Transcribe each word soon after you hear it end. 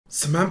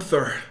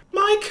Samantha.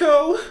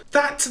 Michael,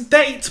 that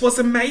date was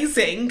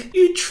amazing.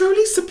 You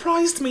truly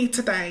surprised me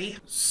today.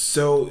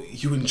 So,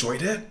 you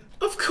enjoyed it?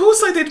 Of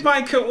course I did,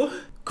 Michael.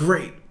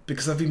 Great,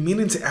 because I've been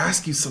meaning to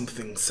ask you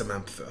something,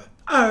 Samantha.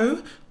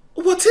 Oh,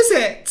 what is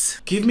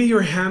it? Give me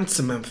your hand,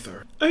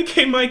 Samantha.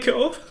 Okay,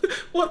 Michael.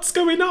 What's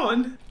going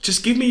on?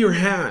 Just give me your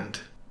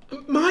hand.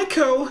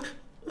 Michael,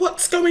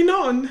 what's going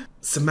on?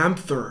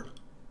 Samantha,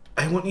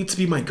 I want you to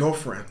be my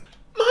girlfriend.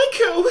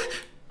 Michael,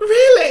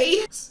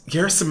 really?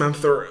 Yes,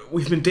 Samantha.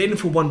 We've been dating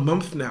for 1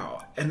 month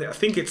now, and I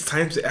think it's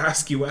time to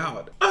ask you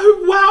out.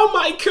 Oh, wow,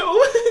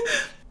 Michael.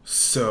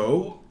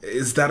 So,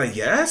 is that a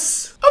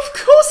yes? Of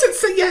course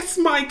it's a yes,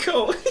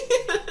 Michael.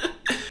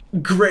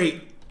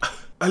 Great.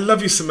 I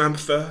love you,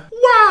 Samantha.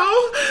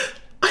 Wow.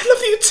 I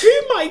love you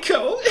too,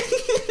 Michael.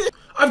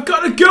 I've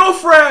got a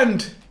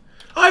girlfriend.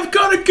 I've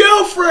got a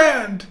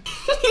girlfriend.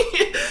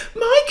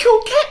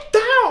 Michael, get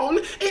down.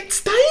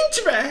 It's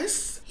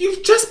dangerous.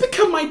 You've just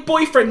become my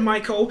boyfriend,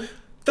 Michael.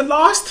 The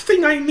last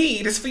thing I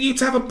need is for you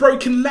to have a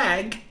broken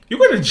leg. You're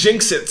gonna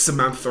jinx it,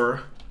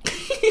 Samantha.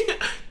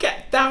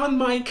 Get down,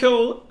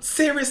 Michael.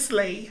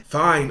 Seriously.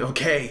 Fine,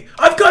 okay.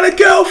 I've got a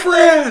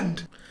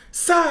girlfriend!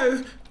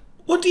 So,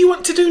 what do you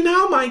want to do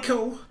now,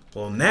 Michael?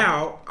 Well,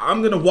 now,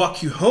 I'm gonna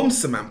walk you home,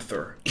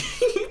 Samantha.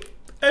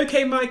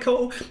 Okay,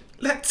 Michael.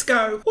 Let's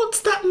go. What's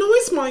that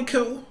noise,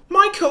 Michael?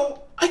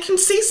 Michael, I can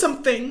see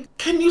something.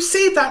 Can you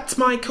see that,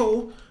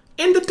 Michael?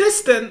 In the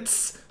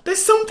distance.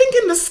 There's something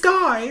in the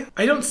sky.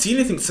 I don't see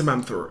anything,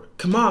 Samantha.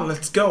 Come on,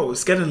 let's go.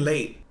 It's getting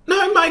late.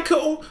 No,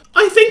 Michael.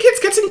 I think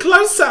it's getting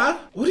closer.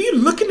 What are you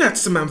looking at,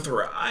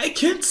 Samantha? I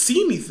can't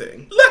see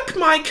anything. Look,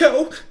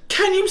 Michael.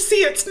 Can you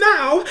see it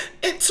now?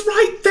 It's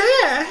right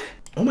there.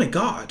 Oh my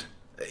god.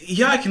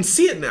 Yeah, I can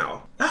see it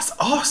now. That's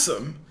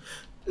awesome.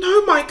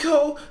 No,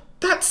 Michael.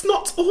 That's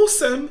not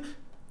awesome.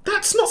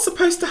 That's not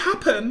supposed to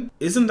happen.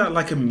 Isn't that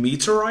like a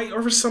meteorite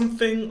or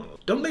something?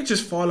 Don't they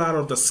just fall out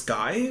of the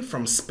sky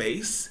from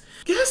space?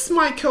 Yes,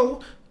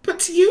 Michael,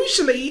 but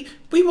usually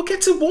we will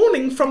get a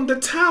warning from the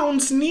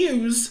town's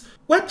news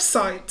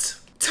website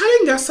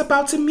telling us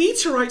about a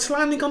meteorite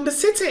landing on the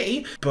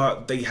city.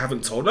 But they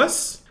haven't told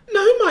us?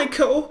 No,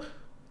 Michael.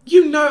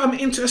 You know I'm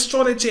into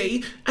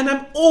astrology and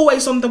I'm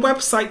always on the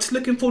website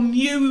looking for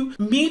new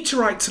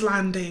meteorite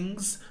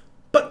landings.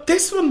 But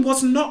this one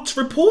was not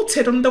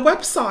reported on the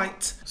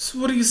website. So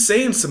what are you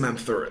saying,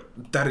 Samantha?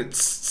 That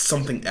it's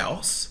something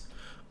else?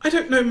 I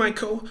don't know,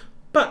 Michael.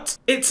 But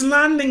it's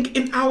landing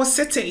in our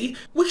city.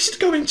 We should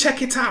go and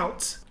check it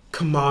out.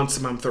 Come on,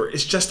 Samantha.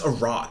 It's just a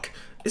rock.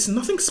 It's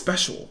nothing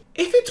special.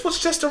 If it was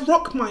just a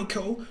rock,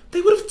 Michael,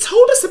 they would have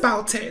told us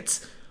about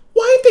it.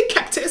 Why have they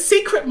kept it a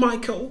secret,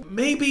 Michael?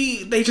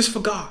 Maybe they just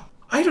forgot.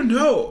 I don't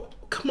know.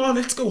 Come on,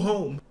 let's go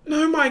home.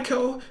 No,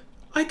 Michael.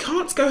 I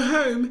can't go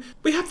home.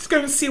 We have to go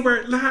and see where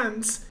it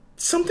lands.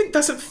 Something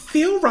doesn't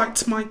feel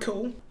right,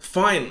 Michael.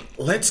 Fine,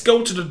 let's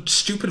go to the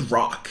stupid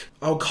rock.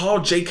 I'll call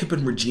Jacob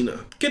and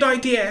Regina. Good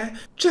idea,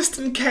 just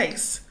in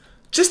case.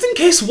 Just in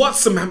case what,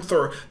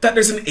 Samantha? That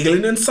there's an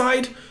alien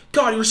inside?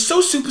 God, you're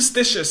so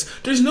superstitious.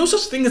 There's no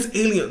such thing as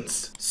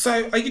aliens.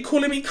 So, are you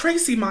calling me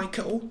crazy,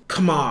 Michael?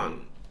 Come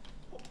on.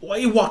 Why are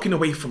you walking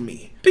away from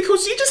me?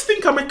 Because you just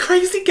think I'm a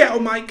crazy girl,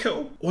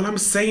 Michael. All I'm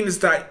saying is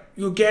that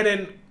you're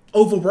getting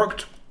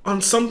overworked on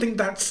something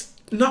that's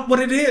not what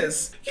it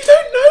is. You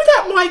don't know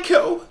that,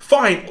 Michael.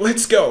 Fine,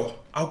 let's go.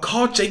 I'll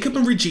call Jacob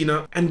and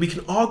Regina and we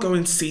can all go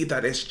and see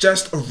that it's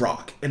just a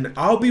rock. And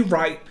I'll be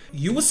right,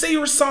 you will say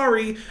you're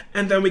sorry,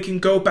 and then we can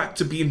go back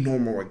to being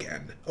normal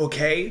again,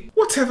 okay?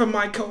 Whatever,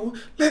 Michael.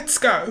 Let's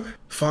go.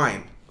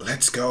 Fine,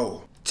 let's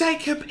go.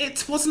 Jacob,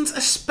 it wasn't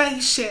a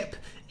spaceship.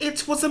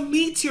 It was a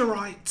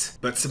meteorite.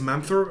 But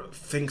Samantha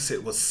thinks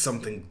it was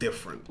something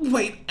different.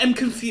 Wait, I'm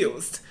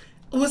confused.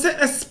 Was it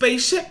a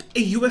spaceship,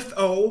 a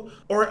UFO,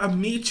 or a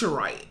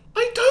meteorite?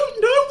 I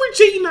don't know,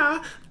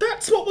 Regina.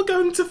 That's what we're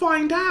going to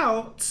find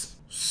out.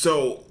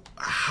 So,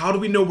 how do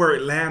we know where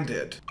it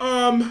landed?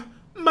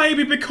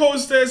 Maybe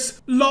because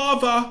there's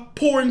lava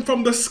pouring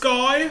from the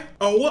sky?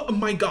 Oh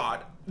my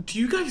god. Do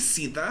you guys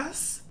see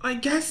this? I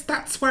guess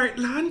that's where it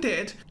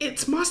landed.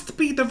 It must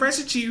be the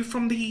residue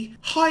from the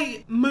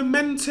high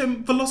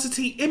momentum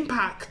velocity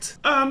impact.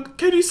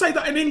 Can you say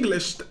that in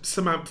English,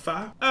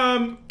 Samantha?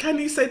 Can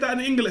you say that in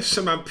English,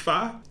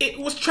 Samantha? It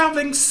was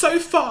traveling so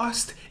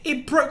fast,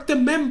 it broke the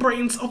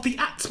membranes of the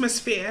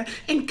atmosphere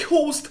and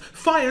caused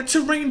fire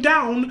to rain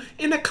down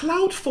in a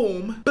cloud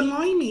form.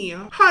 Blimey.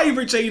 Hi,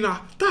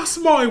 Regina. That's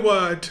my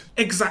word.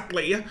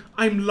 Exactly.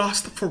 I'm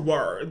lost for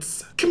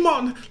words. Come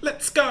on,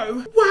 let's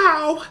go.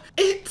 Wow,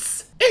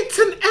 it's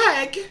an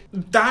egg.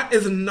 That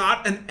is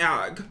not an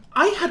egg.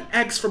 I had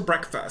eggs for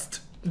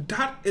breakfast.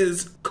 That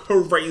is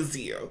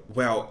crazy.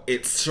 Well,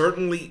 it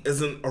certainly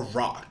isn't a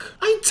rock.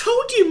 I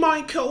told you,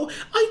 Michael.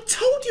 I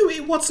told you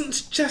it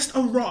wasn't just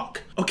a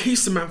rock. Okay,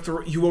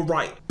 Samantha, you were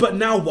right. But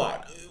now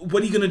what?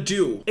 What are you gonna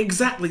do?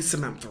 Exactly,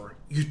 Samantha.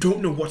 You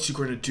don't know what you're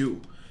gonna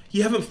do.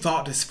 You haven't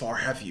thought this far,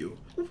 have you?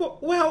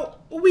 Well,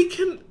 we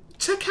can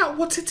check out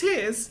what it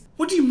is.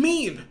 What do you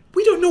mean?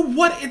 We don't know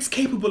what it's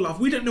capable of.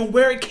 We don't know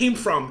where it came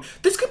from.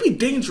 This could be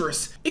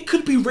dangerous. It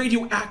could be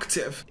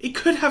radioactive. It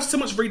could have so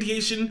much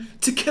radiation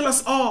to kill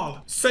us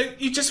all. So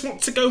you just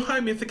want to go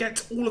home and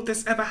forget all of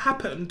this ever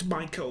happened,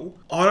 Michael?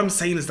 All I'm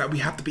saying is that we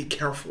have to be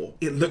careful.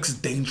 It looks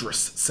dangerous,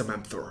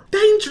 Samantha.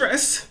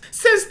 Dangerous?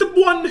 Says the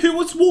one who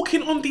was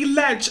walking on the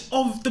ledge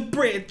of the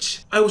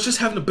bridge. I was just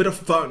having a bit of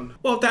fun.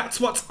 Well,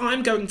 that's what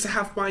I'm going to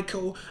have,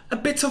 Michael. A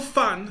bit of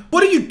fun.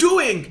 What are you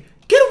doing?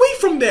 Get away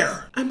from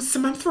there! I'm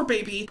Samantha,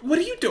 baby. What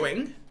are you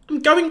doing? I'm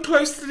going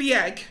close to the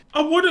egg.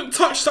 I wouldn't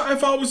touch that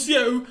if I was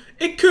you.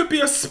 It could be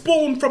a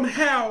spawn from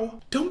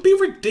hell. Don't be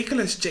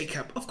ridiculous,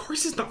 Jacob. Of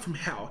course it's not from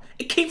hell.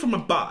 It came from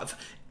above.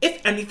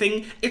 If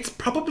anything, it's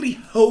probably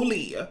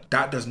holy.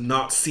 That does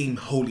not seem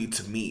holy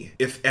to me.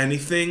 If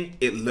anything,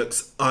 it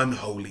looks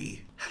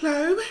unholy.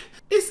 Hello?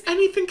 Is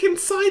anything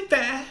inside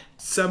there?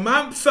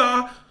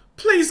 Samantha,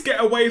 please get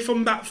away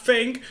from that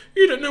thing.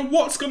 You don't know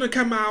what's gonna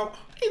come out.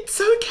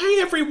 It's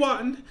okay,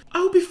 everyone.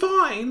 I'll be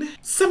fine.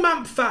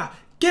 Samantha,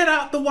 get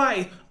out the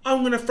way.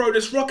 I'm gonna throw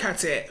this rock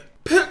at it.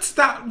 Put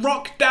that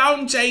rock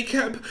down,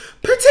 Jacob.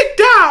 Put it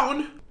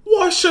down!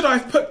 Why should I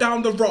put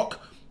down the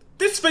rock?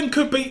 This thing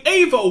could be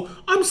evil.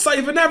 I'm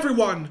saving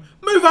everyone.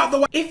 Move out the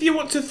way. If you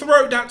want to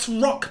throw that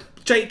rock,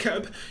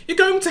 Jacob, you're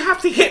going to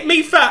have to hit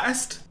me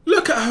first.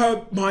 Look at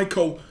her,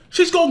 Michael.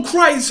 She's gone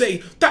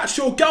crazy. That's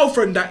your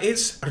girlfriend, that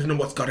is. I don't know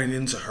what's gotten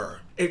into her.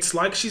 It's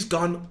like she's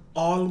gone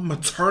all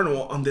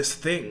maternal on this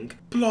thing.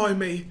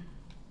 Blimey.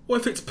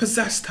 What if it's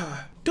possessed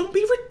her? Don't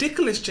be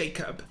ridiculous,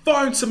 Jacob.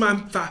 Fine,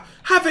 Samantha.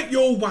 Have it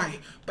your way.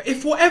 But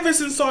if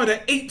whatever's inside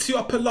her eats you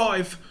up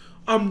alive,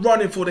 I'm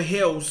running for the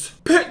hills.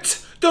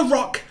 Put the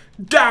rock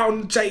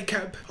down,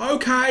 Jacob.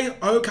 Okay,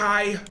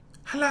 okay.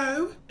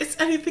 Hello? Is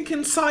anything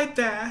inside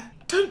there?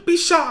 Don't be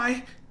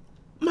shy.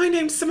 My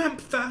name's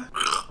Samantha.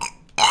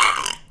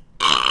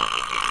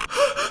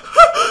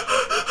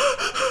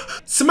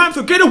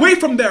 Samantha, get away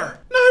from there!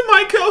 No,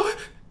 Michael!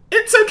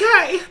 It's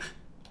okay!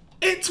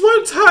 It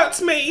won't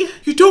hurt me!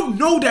 You don't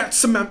know that,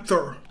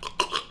 Samantha!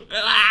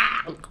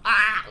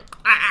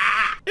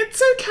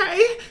 It's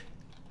okay!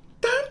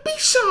 Don't be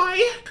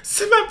shy!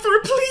 Samantha,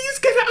 please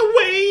get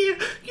away!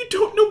 You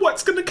don't know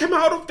what's gonna come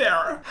out of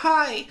there!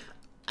 Hi,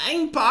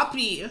 I'm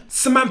Poppy.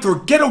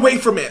 Samantha, get away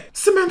from it!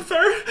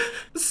 Samantha!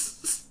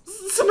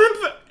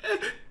 Samantha!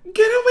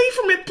 Get away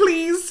from it,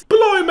 please!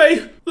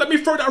 Blimey! Let me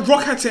throw that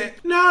rock at it!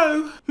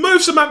 No!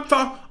 Move,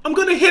 Samantha! I'm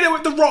gonna hit it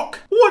with the rock!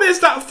 What is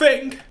that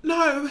thing?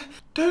 No,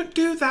 don't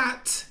do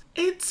that.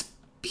 It's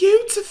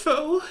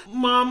beautiful.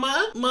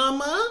 Mama,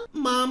 mama,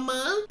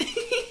 mama.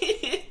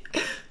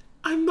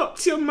 I'm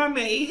not your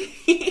mummy.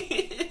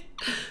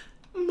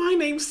 My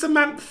name's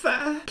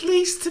Samantha.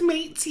 Pleased to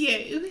meet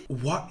you.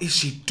 What is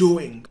she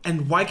doing?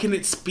 And why can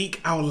it speak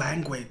our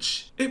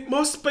language? It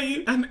must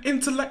be an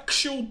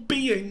intellectual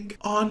being,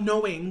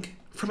 all-knowing,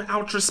 from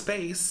outer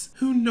space,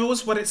 who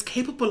knows what it's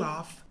capable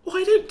of.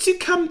 Why don't you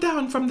come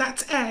down from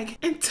that egg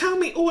and tell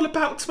me all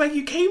about where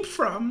you came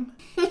from?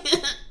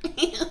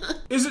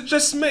 Is it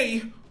just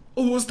me?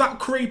 Or was that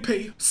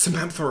creepy?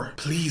 Samantha,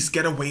 please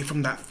get away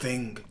from that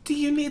thing. Do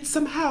you need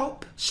some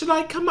help? Should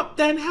I come up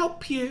there and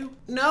help you?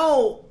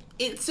 No.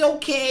 It's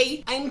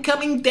okay. I'm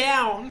coming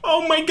down.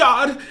 Oh my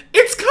god,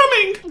 it's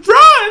coming!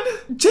 Run!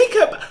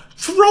 Jacob,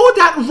 throw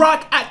that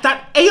rock at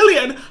that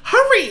alien!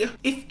 Hurry!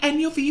 If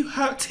any of you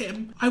hurt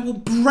him, I will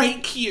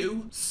break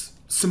you.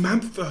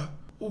 Samantha,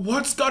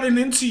 what's gotten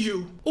into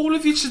you? All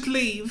of you should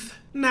leave.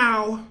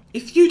 Now,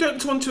 if you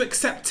don't want to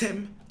accept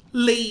him,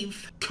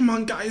 leave. Come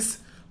on, guys.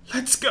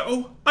 Let's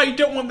go. I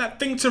don't want that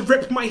thing to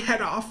rip my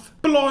head off.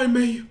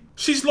 Blimey,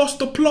 she's lost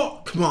the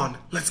plot. Come on,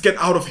 let's get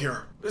out of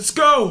here. Let's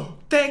go.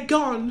 They're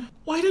gone.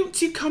 Why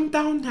don't you come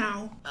down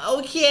now?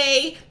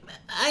 Okay,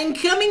 I'm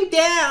coming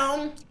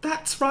down.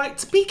 That's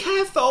right. Be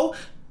careful.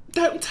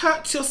 Don't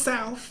hurt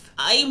yourself.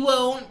 I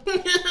won't.